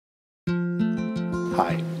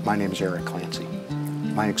Hi, my name is Eric Clancy.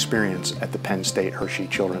 My experience at the Penn State Hershey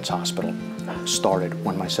Children's Hospital started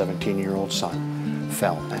when my 17-year-old son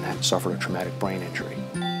fell and had suffered a traumatic brain injury.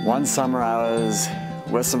 One summer I was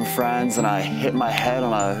with some friends and I hit my head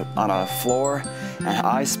on a floor, and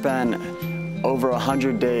I spent over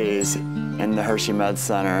 100 days in the Hershey Med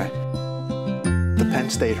Center. The Penn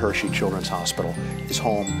State Hershey Children's Hospital is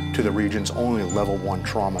home to the region's only Level 1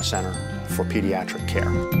 trauma center for pediatric care.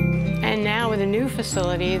 And now with a new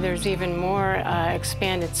facility, there's even more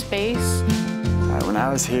expanded space. When I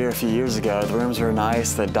was here a few years ago, the rooms were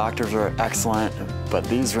nice, the doctors were excellent, but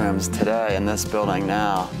these rooms today in this building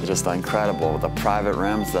now are just incredible. The private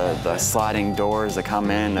rooms, the sliding doors that come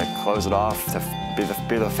in to close it off to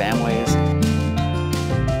be the families.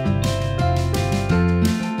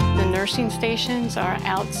 The nursing stations are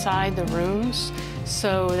outside the rooms,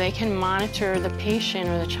 so they can monitor the patient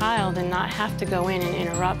or the child and not have to go in and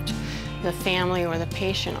interrupt the family or the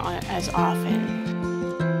patient as often.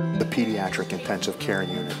 The Pediatric Intensive Care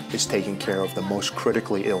Unit is taking care of the most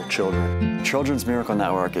critically ill children. Children's Miracle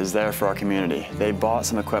Network is there for our community. They bought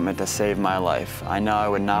some equipment to save my life. I know I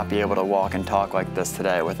would not be able to walk and talk like this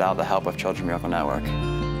today without the help of Children's Miracle Network.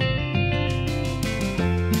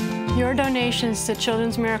 Your donations to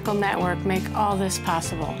Children's Miracle Network make all this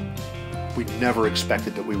possible. We never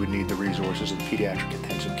expected that we would need the resources of the Pediatric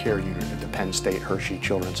Intensive Care Unit at the Penn State Hershey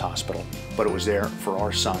Children's Hospital, but it was there for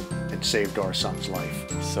our son and saved our son's life.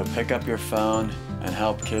 So pick up your phone and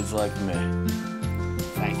help kids like me.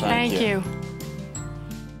 Thank you. Thank you.